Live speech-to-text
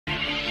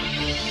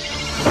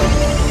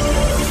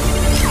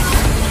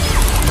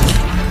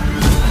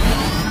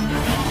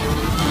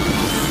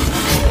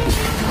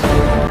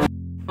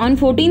On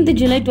 14th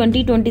July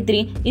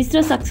 2023,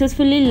 ISRO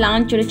successfully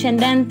launched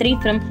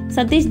Chandrayaan-3 from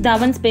Satish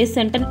Dhawan Space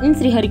Center in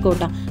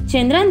Sriharikota.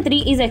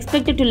 Chandrayaan-3 is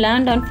expected to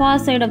land on far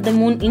side of the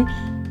moon in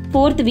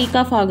 4th week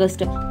of August.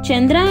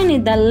 Chandrayaan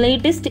is the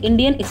latest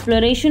Indian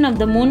exploration of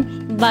the moon,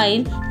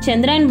 while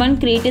Chandrayaan-1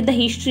 created the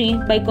history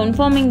by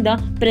confirming the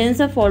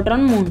presence of water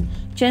on moon.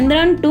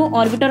 Chandrayaan-2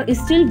 orbiter is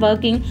still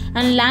working,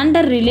 and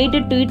lander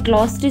related to it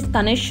lost its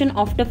connection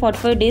after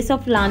 45 days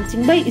of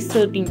launching by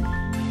ISRO team.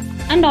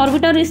 And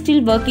orbiter is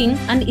still working,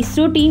 and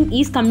ISRO team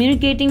is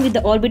communicating with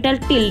the orbital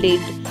till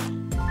date.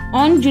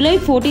 On July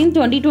 14,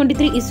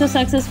 2023, ISRO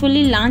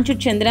successfully launched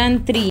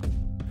Chandrayaan-3.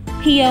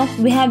 Here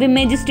we have a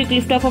majestic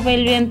liftoff of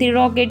LV-3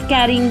 rocket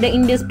carrying the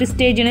India's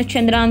prestigious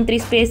Chandrayaan-3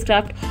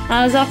 spacecraft.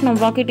 As of now,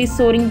 rocket is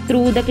soaring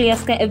through the clear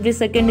sky. Every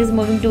second is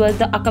moving towards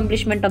the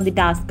accomplishment of the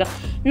task.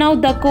 Now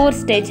the core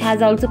stage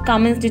has also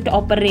commenced its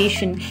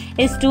operation.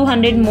 Its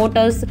 200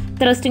 motors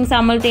thrusting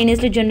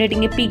simultaneously,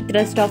 generating a peak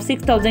thrust of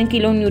 6,000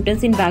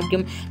 kilonewtons in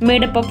vacuum,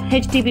 made up of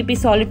HTPP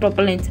solid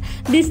propellants.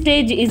 This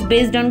stage is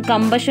based on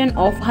combustion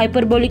of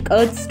hyperbolic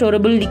Earth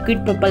storable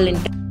liquid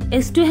propellant.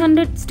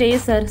 S200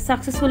 stages are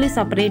successfully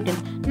separated.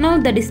 Now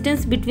the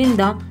distance between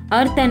the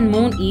Earth and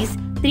Moon is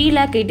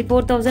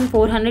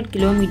 3,84,400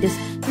 kilometers.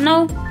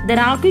 Now the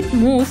rocket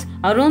moves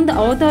around the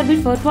Earth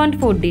orbit for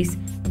 24 days.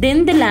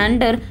 Then the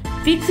lander,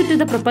 fixed to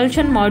the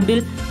propulsion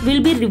module,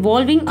 will be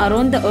revolving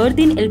around the Earth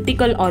in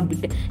elliptical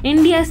orbit.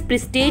 India's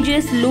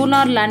prestigious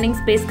lunar landing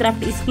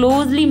spacecraft is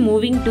closely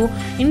moving to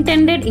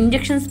intended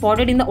injection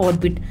spotted in the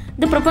orbit.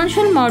 The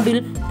propulsion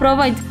module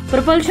provides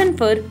propulsion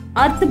for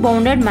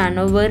Earth-bounded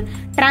maneuver,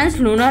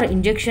 translunar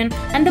injection,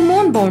 and the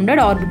moon-bounded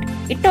orbit.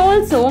 It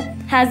also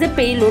has a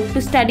payload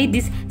to study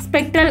these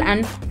spectral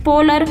and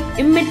polar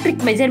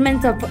immetric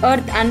measurements of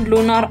Earth and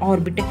lunar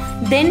orbit.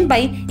 Then by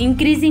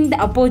increasing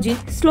the apogee,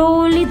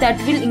 slowly that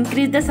will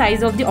increase the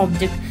size of the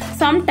object.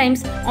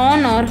 Sometimes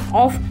on or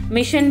off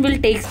mission will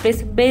take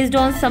place based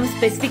on some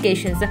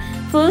specifications.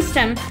 First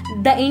time,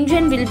 the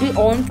engine will be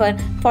on for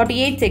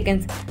 48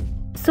 seconds.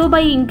 So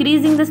by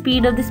increasing the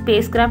speed of the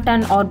spacecraft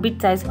and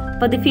orbit size,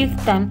 for the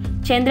 5th time,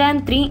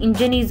 Chandrayaan-3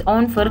 engine is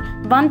on for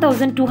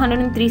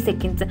 1203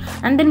 seconds,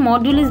 and then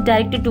module is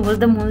directed towards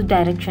the moon's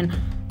direction.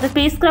 The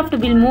spacecraft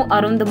will move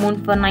around the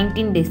moon for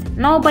 19 days.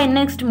 Now by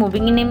next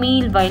moving in a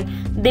meanwhile,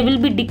 they will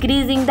be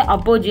decreasing the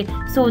apogee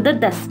so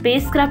that the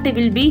spacecraft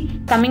will be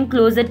coming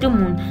closer to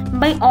moon.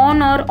 By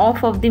on or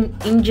off of the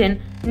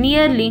engine,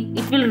 nearly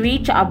it will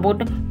reach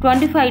about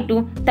 25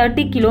 to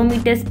 30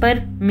 kilometers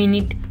per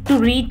minute to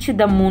reach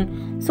the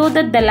moon, so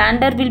that the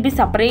lander will be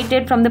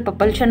separated from the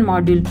propulsion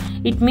module.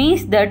 It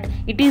means that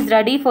it is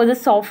ready for the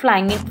soft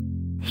landing.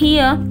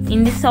 Here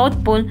in the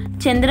South Pole,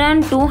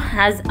 Chandrayaan-2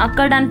 has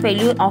occurred on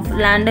failure of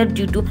lander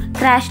due to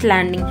crash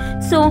landing.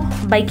 So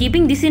by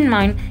keeping this in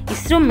mind,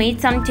 ISRO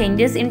made some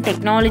changes in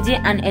technology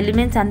and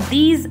elements, and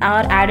these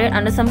are added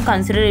under some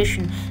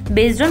consideration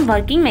based on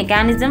working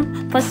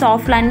mechanism for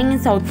soft landing in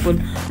South Pole.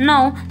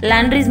 Now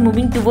lander is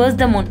moving towards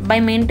the moon by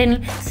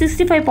maintaining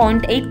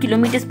 65.8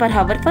 km per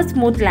hour for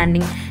smooth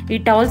landing.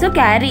 It also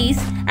carries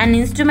an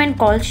instrument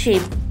called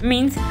SHAPE,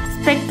 means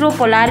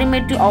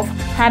spectropolarimetry of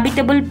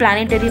habitable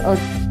planetary Earth.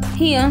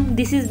 Here,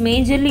 this is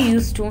majorly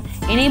used to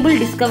enable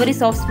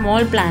discoveries of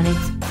small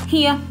planets.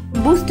 Here,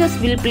 boosters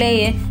will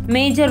play a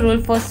major role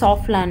for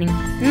soft landing.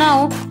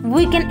 Now,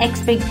 we can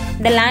expect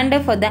the lander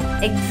for the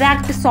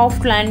exact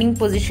soft landing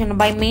position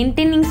by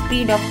maintaining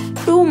speed of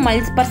 2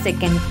 miles per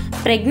second.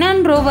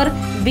 Pregnant rover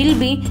will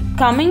be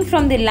coming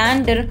from the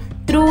lander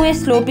through a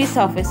slopey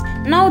surface.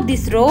 Now,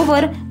 this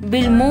rover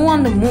will move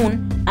on the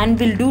moon and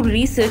will do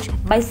research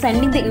by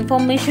sending the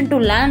information to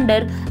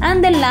lander,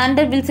 and the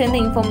lander will send the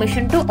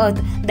information to Earth,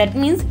 that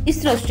means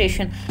ISRO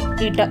station.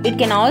 It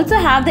can also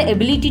have the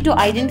ability to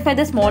identify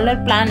the smaller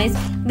planets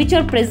which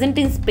are present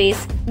in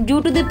space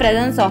due to the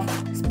presence of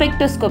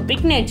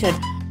spectroscopic nature.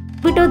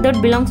 Orbiter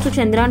that belongs to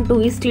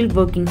Chandrayaan-2 is still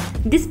working.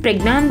 This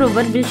pregnant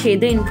rover will share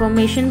the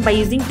information by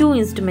using two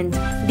instruments.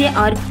 They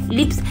are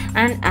LIPS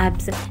and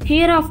APS.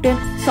 Hereafter,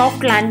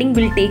 soft landing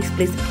will take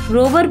place.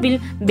 Rover will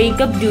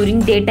wake up during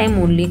daytime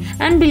only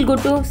and will go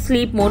to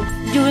sleep mode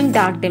during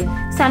dark time.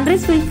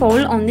 Sunrise will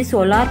fall on the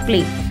solar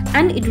plate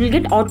and it will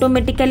get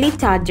automatically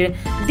charged.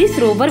 This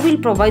rover will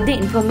provide the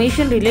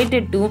information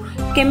related to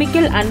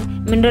chemical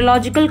and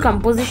mineralogical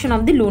composition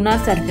of the lunar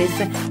surface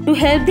to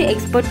help the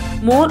expert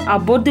more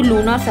about the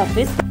lunar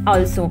surface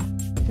also.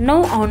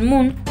 Now on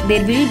moon,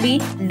 there will be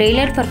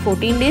daylight for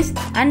 14 days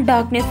and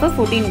darkness for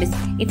 14 days.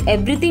 If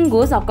everything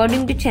goes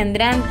according to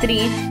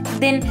Chandrayaan-3,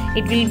 then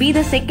it will be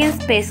the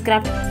second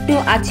spacecraft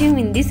to achieve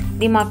in this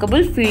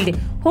remarkable field.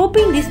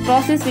 Hoping this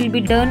process will be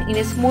done in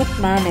a smooth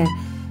manner.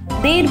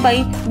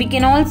 Thereby, we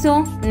can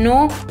also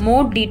know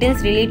more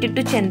details related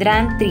to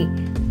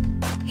Chandrayaan-3.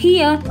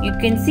 Here, you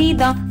can see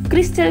the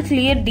crystal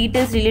clear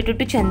details related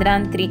to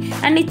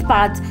Chandrayaan-3 and its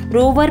parts,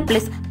 rover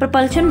plus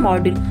propulsion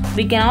module.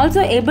 We can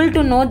also able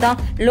to know the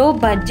low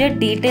budget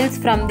details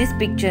from this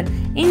picture.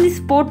 In this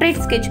portrait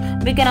sketch,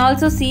 we can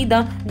also see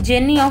the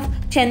journey of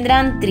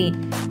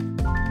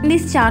Chandrayaan-3. In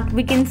this chart,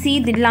 we can see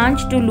the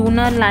launch to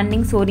lunar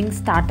landing soaring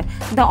start,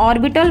 the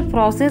orbital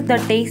process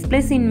that takes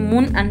place in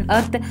Moon and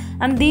Earth,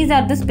 and these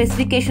are the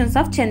specifications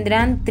of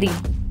Chandrayaan-3.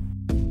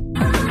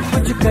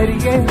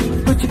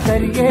 कुछ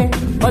करिए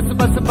बस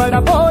बस बड़ा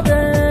बोले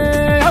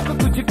अब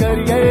कुछ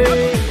करिए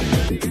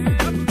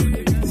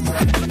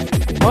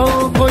ओ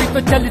कोई तो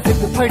चल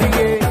सिद्ध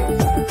फड़िए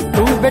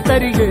तू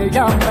बेतरिए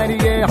या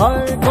मरिए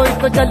हाय कोई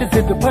तो चल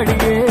सिद्ध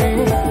फड़िए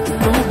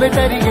तू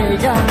बेतरिए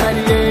या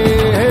मरिए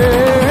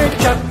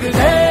चक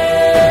दे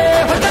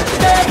हो चक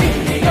दे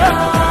इंडिया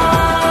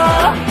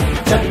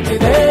चक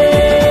दे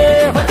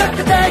हो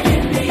चक दे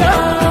India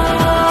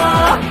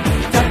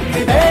Chak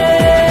they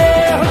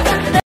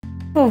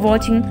For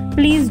watching,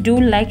 please do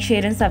like,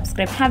 share and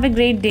subscribe. Have a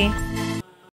great day.